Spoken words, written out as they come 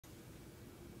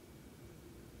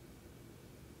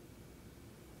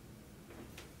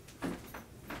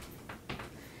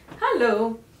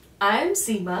Hello, I am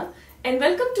Seema and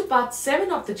welcome to part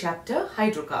 7 of the chapter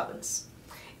Hydrocarbons.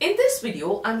 In this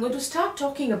video, I'm going to start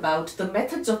talking about the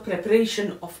methods of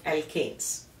preparation of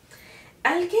alkanes.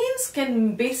 Alkanes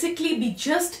can basically be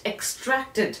just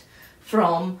extracted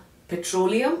from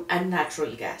petroleum and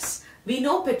natural gas. We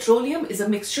know petroleum is a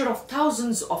mixture of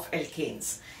thousands of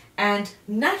alkanes and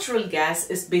natural gas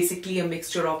is basically a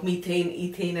mixture of methane,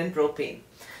 ethane and propane.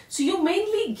 So you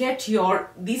mainly get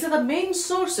these are the main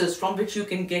sources from which you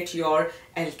can get your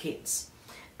alkanes.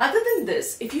 Other than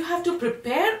this, if you have to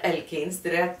prepare alkanes,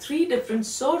 there are 3 different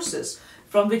sources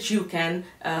from which you can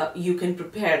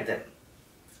prepare them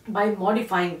by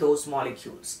modifying those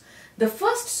molecules. The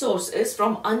first source is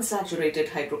from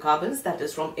unsaturated hydrocarbons, that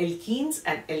is from alkenes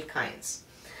and alkynes.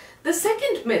 The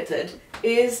second method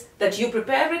is that you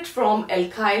prepare it from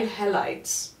alkyl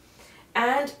halides.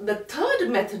 And the third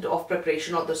method of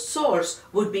preparation or the source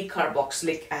would be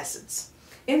carboxylic acids.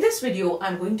 In this video,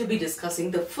 I'm going to be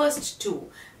discussing the first 2.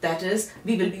 That is,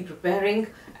 we will be preparing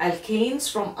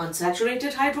alkanes from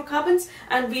unsaturated hydrocarbons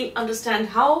and we'll understand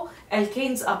how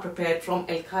alkanes are prepared from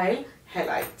alkyl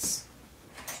halides.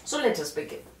 So let us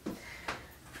begin.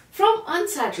 From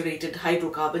unsaturated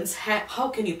hydrocarbons, how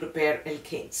can you prepare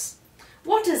alkanes?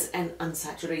 What is an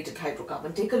unsaturated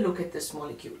hydrocarbon? Take a look at this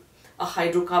molecule. A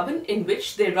hydrocarbon in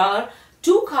which there are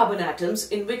 2 carbon atoms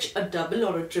in which a double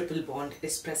or a triple bond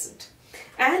is present.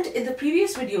 And in the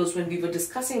previous videos when we were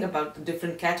discussing about the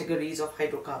different categories of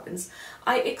hydrocarbons,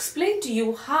 I explained to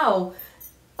you how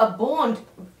a bond,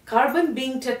 carbon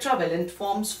being tetravalent,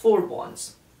 forms 4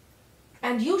 bonds.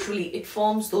 And usually it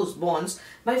forms those bonds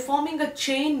by forming a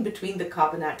chain between the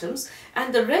carbon atoms,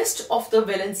 and the rest of the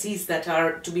valencies that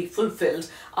are to be fulfilled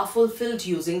are fulfilled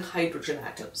using hydrogen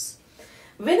atoms.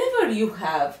 Whenever you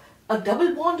have a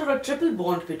double bond or a triple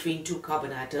bond between 2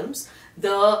 carbon atoms,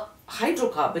 the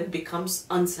hydrocarbon becomes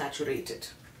unsaturated.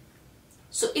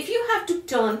 So if you have to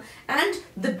turn, and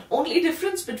the only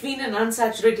difference between an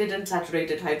unsaturated and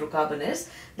saturated hydrocarbon is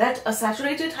that a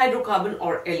saturated hydrocarbon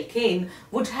or alkane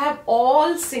would have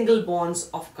all single bonds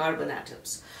of carbon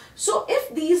atoms. So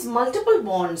if these multiple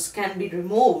bonds can be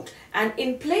removed, and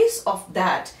in place of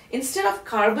that, instead of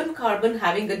carbon-carbon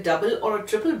having a double or a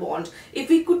triple bond, if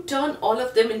we could turn all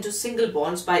of them into single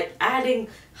bonds by adding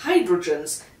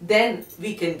hydrogens, then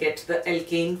we can get the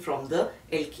alkane from the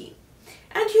alkene.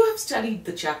 And you have studied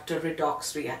the chapter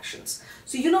redox reactions.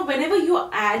 So you know, whenever you are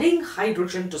adding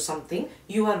hydrogen to something,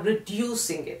 you are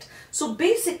reducing it. So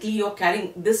basically you're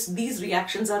carrying these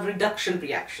reactions are reduction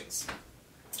reactions.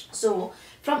 So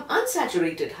from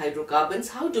unsaturated hydrocarbons,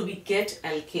 how do we get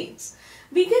alkanes?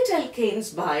 We get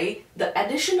alkanes by the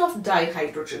addition of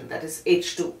dihydrogen, that is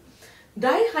H2.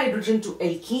 Dihydrogen to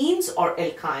alkenes or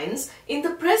alkynes in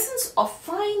the presence of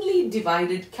finely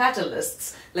divided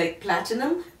catalysts like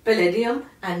platinum, palladium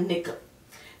and nickel.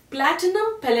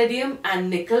 Platinum, palladium and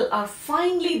nickel are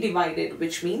finely divided,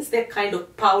 which means they're kind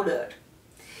of powdered.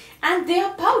 And they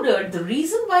are powdered. The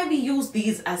reason why we use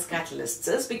these as catalysts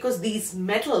is because these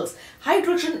metals,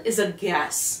 hydrogen is a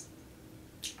gas.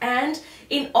 And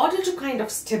in order to kind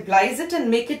of stabilize it and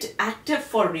make it active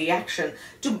for reaction,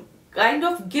 to kind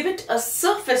of give it a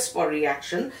surface for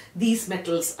reaction, these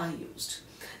metals are used.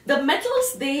 The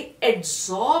metals, they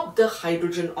absorb the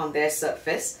hydrogen on their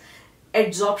surface.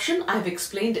 Adsorption, I've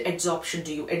explained adsorption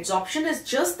to you. Adsorption is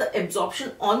just the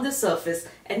absorption on the surface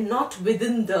and not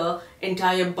within the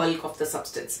entire bulk of the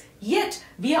substance. Yet,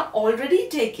 we are already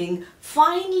taking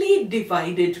finely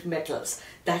divided metals,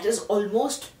 that is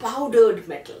almost powdered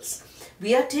metals.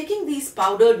 We are taking these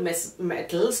powdered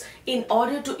metals in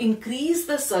order to increase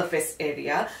the surface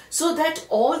area so that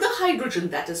all the hydrogen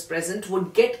that is present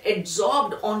would get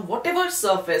adsorbed on whatever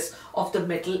surface of the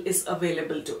metal is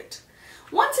available to it.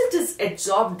 Once it is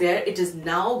adsorbed there, it is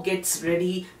now gets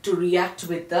ready to react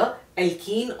with the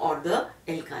alkene or the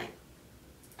alkyne.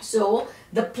 So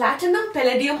the platinum,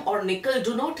 palladium or nickel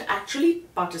do not actually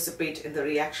participate in the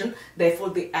reaction,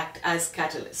 therefore they act as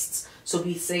catalysts. So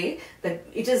we say that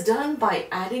it is done by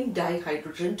adding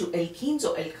dihydrogen to alkenes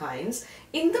or alkynes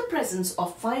in the presence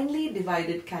of finely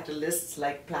divided catalysts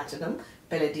like platinum,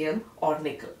 palladium or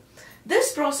nickel.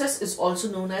 This process is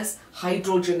also known as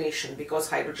hydrogenation because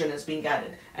hydrogen is being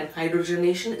added, and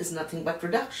hydrogenation is nothing but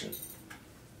reduction.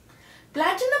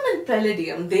 Platinum and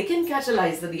palladium, they can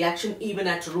catalyze the reaction even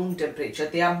at room temperature.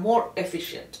 They are more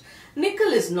efficient.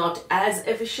 Nickel is not as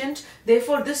efficient.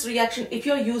 Therefore, this reaction, if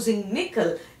you're using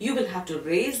nickel, you will have to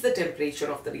raise the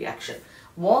temperature of the reaction.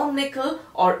 Warm nickel,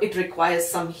 or it requires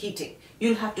some heating.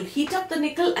 You'll have to heat up the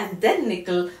nickel and then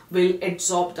nickel will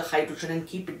absorb the hydrogen and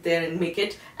keep it there and make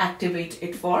it, activate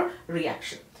it for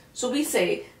reaction. So we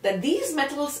say that these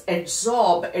metals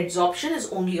absorption is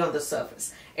only on the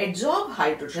surface, absorb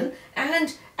hydrogen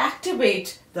and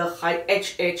activate the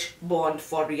HH bond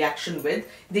for reaction with.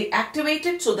 They activate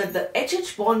it so that the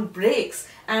HH bond breaks,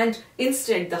 and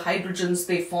instead the hydrogens,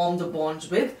 they form the bonds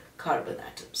with carbon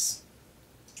atoms.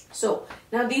 So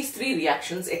now these three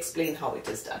reactions explain how it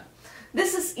is done.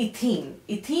 This is ethene.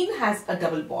 Ethene has a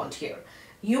double bond here.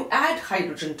 You add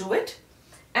hydrogen to it,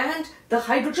 and the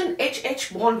hydrogen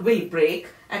HH bond will break.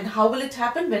 And how will it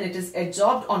happen? When it is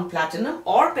adsorbed on platinum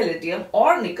or palladium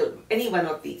or nickel, any one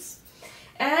of these.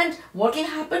 And what will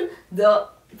happen? The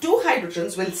two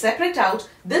hydrogens will separate out,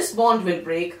 this bond will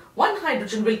break, one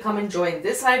hydrogen will come and join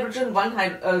this hydrogen,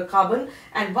 carbon,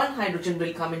 and one hydrogen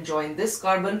will come and join this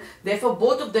carbon. Therefore,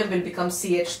 both of them will become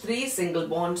CH3, single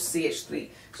bond CH3.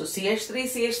 So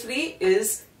CH3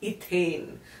 is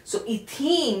ethane. So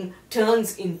ethene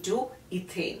turns into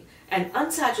ethane. An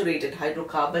unsaturated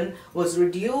hydrocarbon was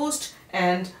reduced,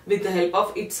 and with the help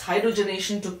of its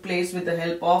hydrogenation took place with the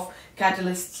help of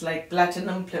catalysts like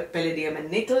platinum, palladium and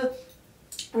nickel,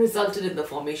 resulted in the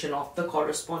formation of the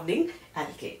corresponding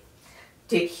alkane.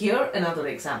 Take here another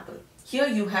example. Here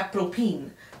you have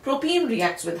propene. Propene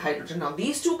reacts with hydrogen. Now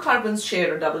these two carbons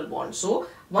share a double bond. So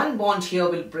one bond here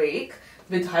will break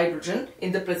with hydrogen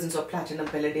in the presence of platinum,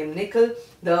 palladium, nickel.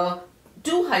 The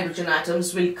two hydrogen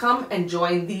atoms will come and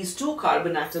join these two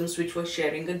carbon atoms which were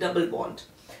sharing a double bond.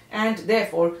 And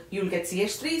therefore you'll get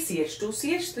CH3, CH2,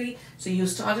 CH3. So you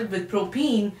started with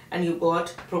propene and you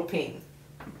got propane.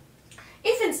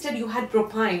 If instead you had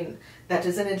propyne, that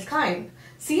is an alkyne,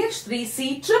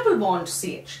 CH3C triple bond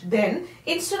CH, then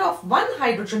instead of one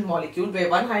hydrogen molecule where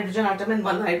one hydrogen atom and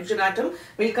one hydrogen atom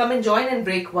will come and join and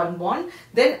break one bond,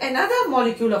 then another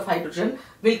molecule of hydrogen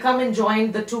will come and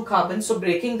join the two carbons, so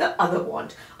breaking the other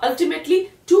bond.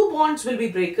 Ultimately, two bonds will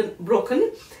be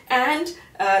broken, and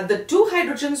the two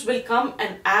hydrogens will come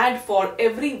and add for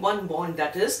every one bond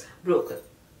that is broken.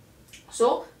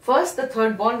 So first the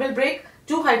third bond will break,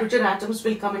 two hydrogen atoms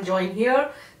will come and join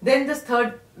here, then this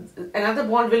another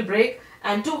bond will break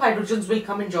and two hydrogens will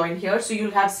come and join here. So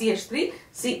you'll have CH3,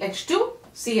 CH2,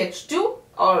 CH2,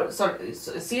 or sorry,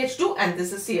 CH2, and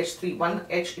this is CH3. One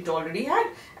H it already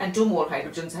had and two more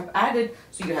hydrogens have added.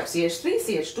 So you have CH3,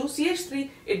 CH2, CH3.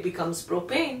 It becomes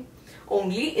propane.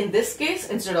 Only in this case,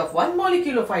 instead of one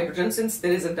molecule of hydrogen, since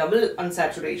there is a double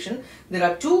unsaturation, there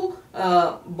are two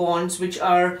bonds which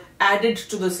are added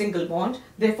to the single bond.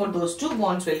 Therefore, those two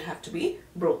bonds will have to be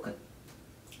broken,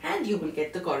 and you will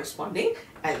get the corresponding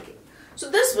alkane.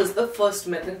 So this was the first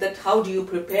method, that how do you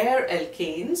prepare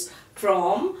alkanes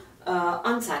from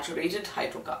unsaturated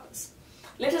hydrocarbons.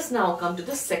 Let us now come to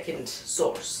the second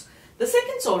source. The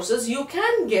second source is you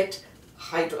can get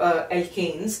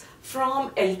alkanes from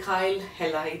alkyl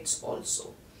halides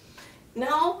also.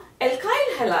 Now,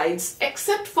 alkyl halides,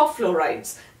 except for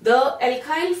fluorides, the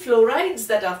alkyl fluorides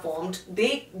that are formed,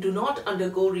 they do not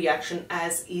undergo reaction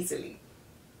as easily.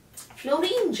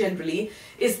 Fluorine generally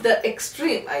is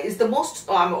the most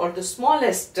or the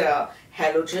smallest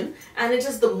halogen, and it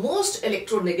is the most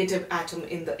electronegative atom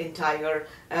in the entire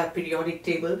periodic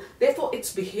table. Therefore,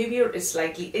 its behavior is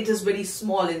it is very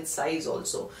small in size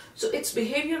also. So its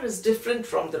behavior is different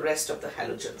from the rest of the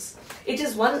halogens. It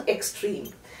is one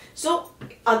extreme. So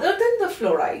other than the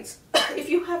fluorides, if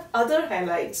you have other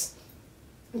halides,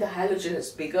 the halogen is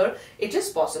bigger, it is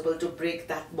possible to break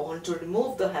that bond to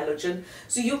remove the halogen.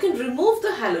 So you can remove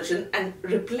the halogen and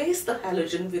replace the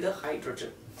halogen with a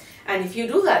hydrogen. And if you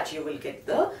do that, you will get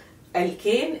the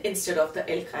alkane instead of the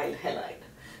alkyl halide.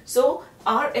 So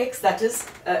Rx, that is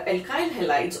alkyl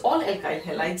halides, all alkyl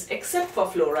halides except for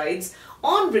fluorides,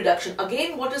 on reduction,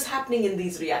 again what is happening in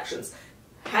these reactions?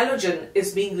 Halogen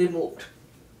is being removed.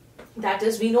 That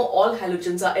is, we know all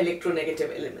halogens are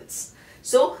electronegative elements.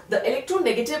 So the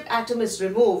electronegative atom is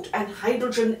removed and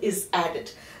hydrogen is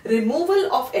added.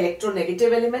 Removal of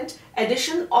electronegative element,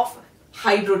 addition of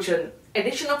hydrogen.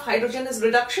 Addition of hydrogen is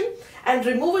reduction, and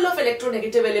removal of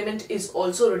electronegative element is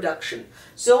also reduction.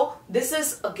 So this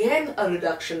is again a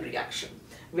reduction reaction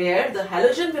where the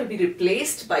halogen will be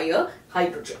replaced by a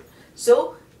hydrogen.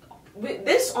 So with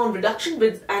this on reduction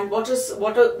with, and what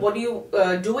do you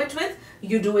do it with?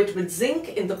 You do it with zinc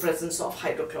in the presence of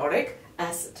hydrochloric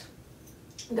acid.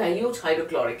 Dilute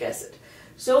hydrochloric acid.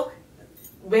 So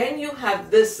when you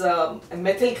have this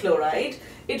methyl chloride,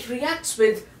 it reacts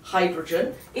with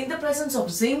hydrogen in the presence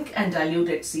of zinc and dilute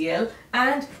HCl,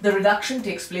 and the reduction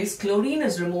takes place. Chlorine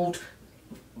is removed,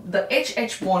 the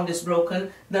HH bond is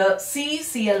broken, the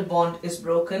CCl bond is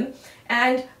broken,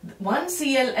 and one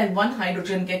Cl and one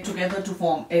hydrogen get together to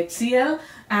form HCl,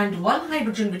 and one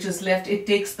hydrogen which is left, it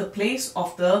takes the place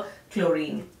of the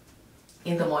chlorine.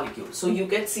 in the molecule. So you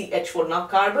get CH4. Now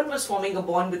carbon was forming a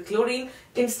bond with chlorine.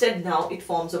 Instead now it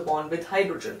forms a bond with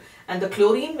hydrogen. And the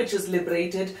chlorine which is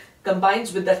liberated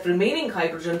combines with that remaining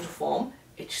hydrogen to form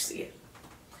HCl.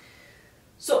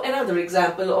 So another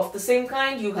example of the same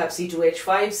kind, you have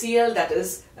C2H5Cl, that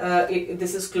is,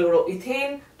 this is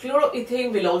chloroethane.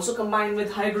 Chloroethane will also combine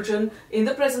with hydrogen in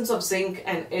the presence of zinc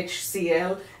and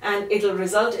HCl, and it will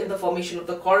result in the formation of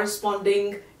the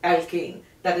corresponding alkane.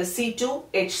 That is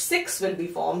C2H6 will be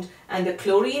formed and the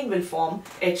chlorine will form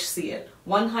HCl.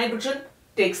 One hydrogen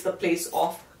takes the place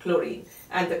of chlorine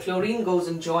and the chlorine goes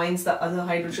and joins the other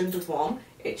hydrogen to form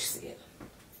HCl.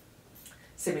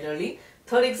 Similarly,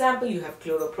 third example, you have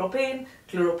chloropropane.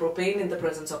 Chloropropane in the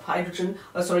presence of hydrogen,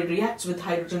 reacts with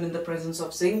hydrogen in the presence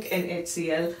of zinc and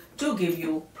HCl to give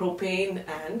you propane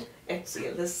and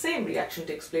HCl. The same reaction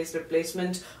takes place,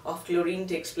 replacement of chlorine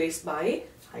takes place by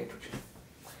hydrogen.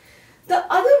 The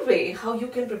other way how you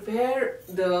can prepare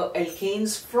the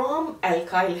alkanes from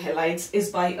alkyl halides is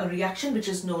by a reaction which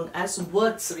is known as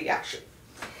Wirth's reaction.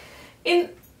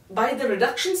 By the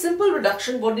reduction, simple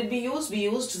reduction, what did we use? We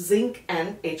used zinc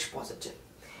and H positive.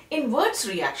 In Wirth's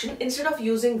reaction, instead of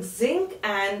using zinc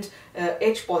and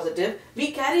H positive,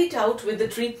 we carried out with the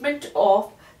treatment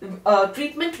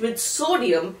with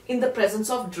sodium in the presence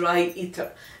of dry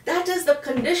ether. That is, the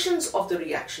conditions of the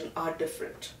reaction are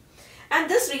different. And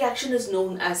this reaction is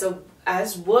known as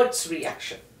Wirth's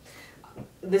reaction.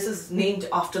 This is named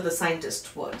after the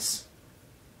scientist Wirth.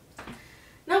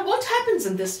 Now what happens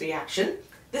in this reaction?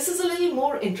 This is a little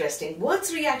more interesting.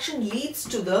 Wirth's reaction leads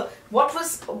to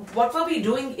what were we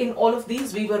doing in all of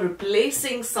these? We were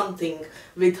replacing something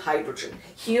with hydrogen.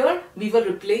 Here we were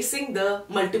replacing the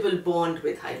multiple bond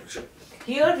with hydrogen.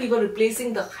 Here we were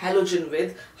replacing the halogen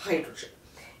with hydrogen.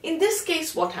 In this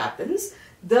case, what happens?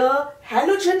 The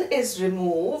halogen is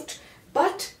removed,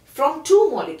 but from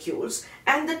two molecules,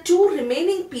 and the two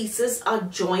remaining pieces are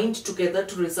joined together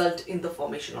to result in the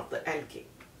formation of the alkane.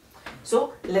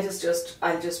 So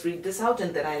I'll just read this out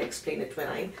and then I'll explain it when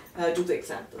I do the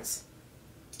examples.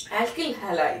 Alkyl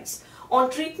halides on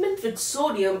treatment with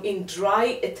sodium in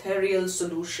dry ethereal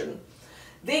solution.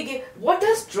 What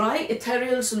does dry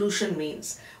ethereal solution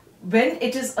means? When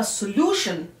it is a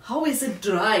solution, how is it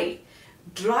dry?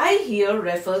 Dry here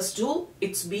refers to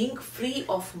its being free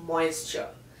of moisture.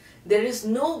 There is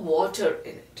no water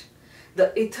in it.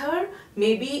 The ether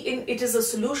it is a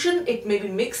solution, it may be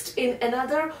mixed in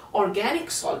another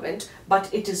organic solvent,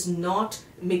 but it is not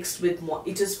mixed with,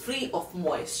 it is free of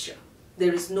moisture.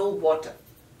 There is no water.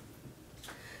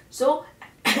 So,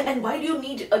 and why do you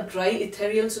need a dry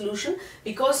ethereal solution?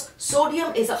 Because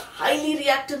sodium is a highly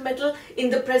reactive metal. In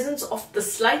the presence of the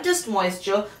slightest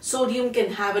moisture, sodium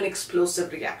can have an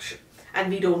explosive reaction, and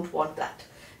we don't want that.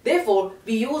 Therefore,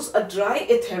 we use a dry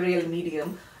ethereal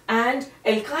medium, and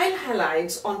alkyl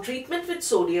halides on treatment with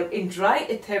sodium in dry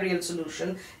ethereal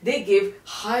solution, they give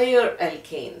higher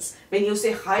alkanes. When you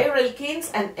say higher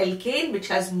alkanes, an alkane which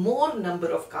has more number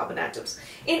of carbon atoms.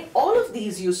 In all of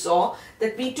these you saw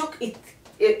that we took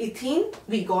ethene,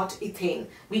 we got ethane.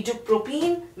 We took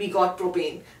propene, we got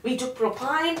propane. We took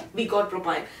propyne, we got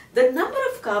propyne. The number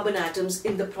of carbon atoms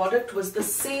in the product was the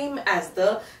same as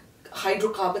the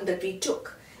hydrocarbon that we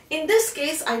took. In this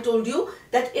case, I told you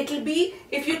that it will be,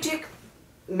 if you take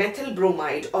methyl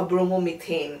bromide or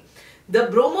bromomethane, the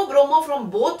bromo-bromo from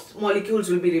both molecules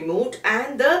will be removed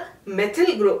and the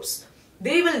methyl groups,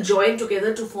 they will join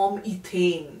together to form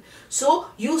ethane. So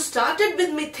you started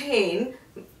with methane,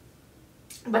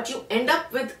 but you end up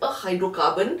with a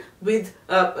hydrocarbon with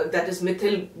that is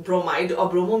methyl bromide or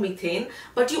bromomethane,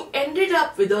 but you ended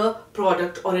up with a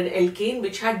product or an alkane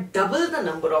which had double the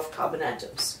number of carbon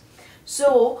atoms.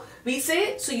 So we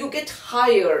say, so you get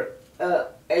higher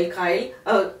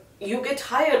you get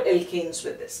higher alkanes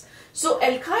with this. So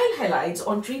alkyl halides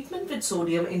on treatment with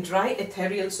sodium in dry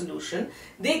ethereal solution,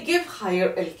 they give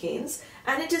higher alkanes,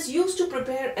 and it is used to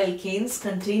prepare alkanes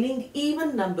containing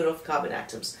even number of carbon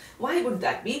atoms. Why would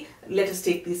that be? Let us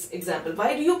take this example.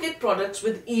 Why do you get products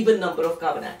with even number of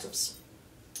carbon atoms?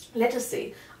 Let us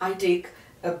say I take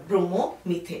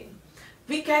bromomethane.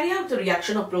 We carry out the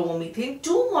reaction of bromomethane,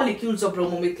 two molecules of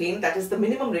bromomethane, that is the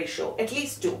minimum ratio, at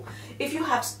least two. If you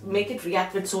make it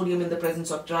react with sodium in the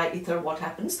presence of dry ether, what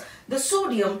happens? The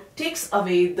sodium takes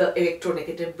away the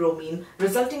electronegative bromine,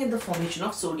 resulting in the formation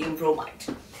of sodium bromide.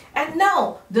 And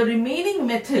now the remaining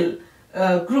methyl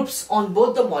groups on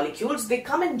both the molecules, they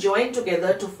come and join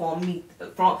together to form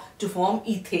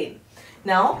ethane.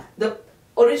 Now the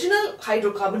original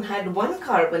hydrocarbon had one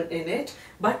carbon in it,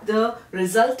 but the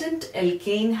resultant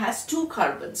alkane has two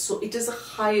carbons, so it is a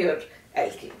higher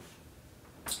alkane.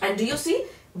 And do you see,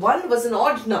 1 was an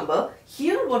odd number.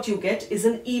 Here what you get is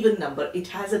an even number. It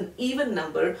has an even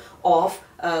number of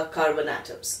carbon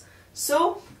atoms.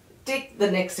 So take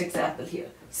the next example here.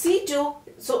 C2,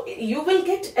 so you will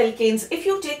get alkanes. If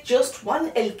you take just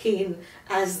one alkane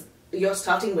as your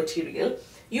starting material,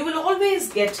 you will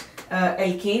always get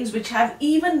alkanes which have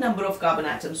even number of carbon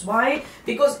atoms. Why?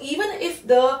 Because even if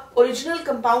the original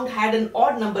compound had an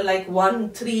odd number like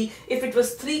 1, 3, if it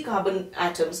was 3 carbon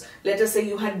atoms, let us say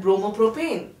you had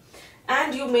bromopropane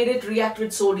and you made it react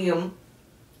with sodium,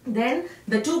 then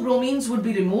the 2 bromines would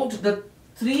be removed. The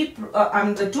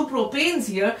the 2 propanes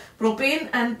here, propane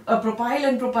and propyl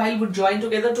and propyl would join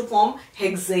together to form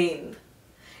hexane.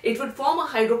 It would form a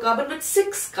hydrocarbon with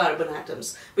 6 carbon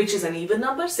atoms, which is an even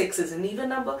number. 6 is an even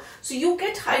number. So you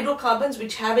get hydrocarbons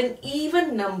which have an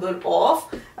even number of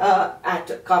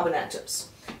carbon atoms.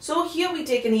 So here we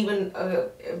take an even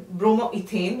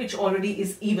bromoethane, which already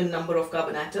is even number of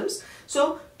carbon atoms.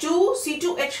 So 2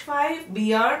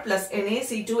 C2H5Br plus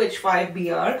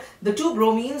NaC2H5Br, the 2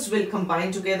 bromines will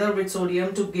combine together with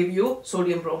sodium to give you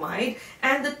sodium bromide,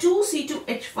 and the 2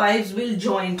 C2H5s will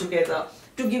join together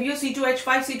to give you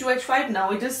C2H5.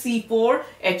 Now it is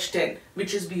C4H10,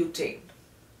 which is butane.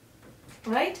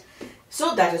 Right?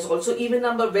 So that is also even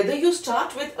number. Whether you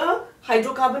start with a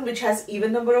hydrocarbon which has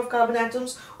even number of carbon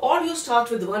atoms, or you start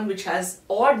with one which has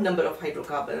odd number of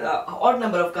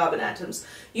carbon atoms,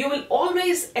 you will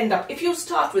always end up, if you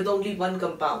start with only one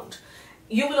compound,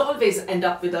 you will always end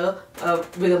up with a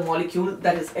molecule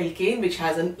that is alkane which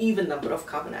has an even number of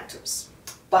carbon atoms.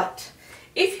 But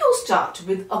if you start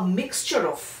with a mixture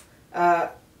of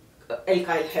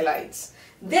alkyl halides,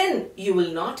 then you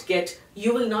will not get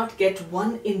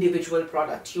one individual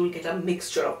product. You will get a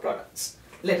mixture of products.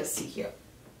 Let us see here.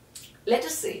 Let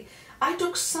us say I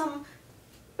took some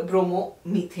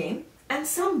bromomethane and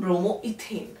some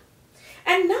bromoethane,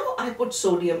 and now I put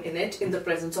sodium in it in the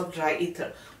presence of dry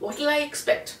ether. What will I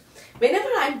expect? Whenever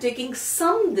I am taking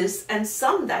some this and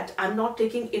some that, I am not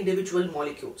taking individual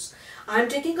molecules. I am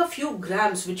taking a few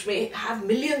grams which may have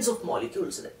millions of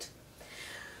molecules in it.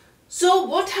 So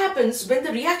what happens when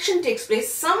the reaction takes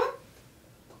place? Some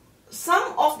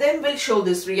of them will show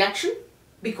this reaction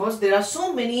because there are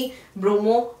so many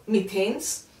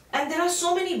bromomethanes and there are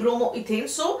so many bromoethanes.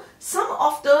 So some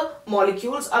of the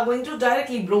molecules are going to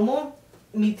directly,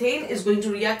 bromomethane is going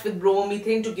to react with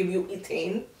bromomethane to give you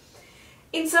ethane.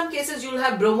 In some cases you will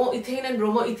have bromoethane and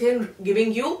bromoethane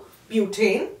giving you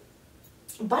butane.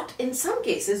 But in some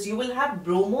cases you will have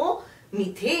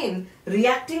bromomethane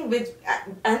reacting with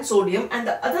and sodium, and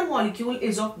the other molecule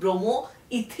is of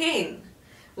bromoethane.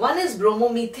 One is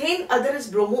bromomethane, other is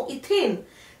bromoethane.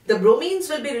 The bromines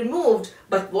will be removed,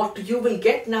 but what you will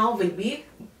get now will be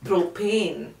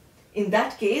propane. In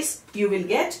that case, you will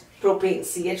get propane,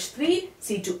 CH3,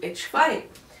 C2H5.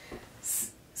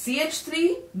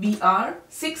 CH3, Br,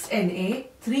 6Na,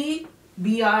 3Br,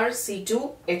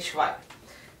 C2H5.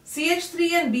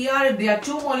 CH3 and Br, if they are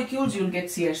 2 molecules, you will get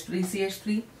CH3,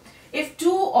 CH3. If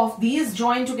 2 of these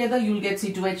join together, you will get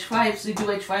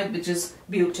C2H5, which is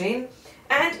butane.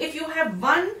 And if you have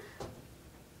one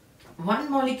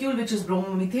molecule which is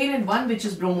bromomethane and one which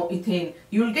is bromoethane,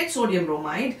 you will get sodium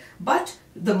bromide. But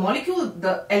the molecule,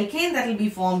 the alkane that will be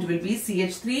formed will be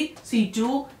CH3,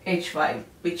 C2H5,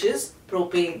 which is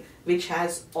propane, which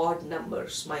has odd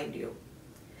numbers, mind you.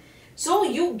 So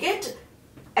you get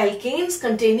alkanes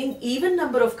containing even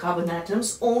number of carbon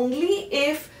atoms only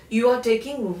if you are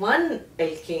taking one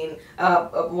alkane,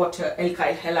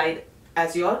 alkyl halide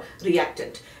as your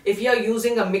reactant. If you are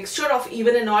using a mixture of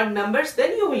even and odd numbers,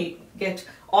 then you will get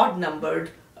odd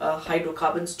numbered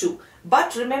hydrocarbons too.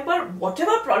 But remember,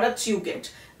 whatever products you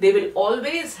get, they will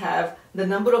always have the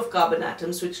number of carbon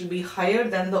atoms which will be higher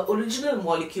than the original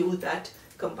molecule that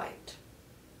combined.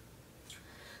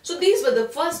 So these were the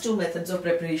first 2 methods of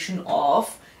preparation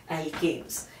of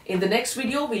alkanes. In the next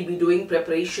video, we'll be doing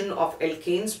preparation of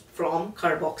alkanes from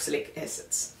carboxylic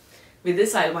acids. With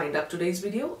this, I'll wind up today's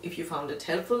video. If you found it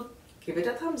helpful, give it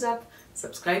a thumbs up,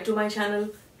 subscribe to my channel,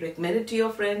 recommend it to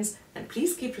your friends, and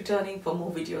please keep returning for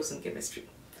more videos in chemistry.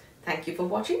 Thank you for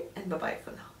watching, and bye-bye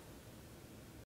for now.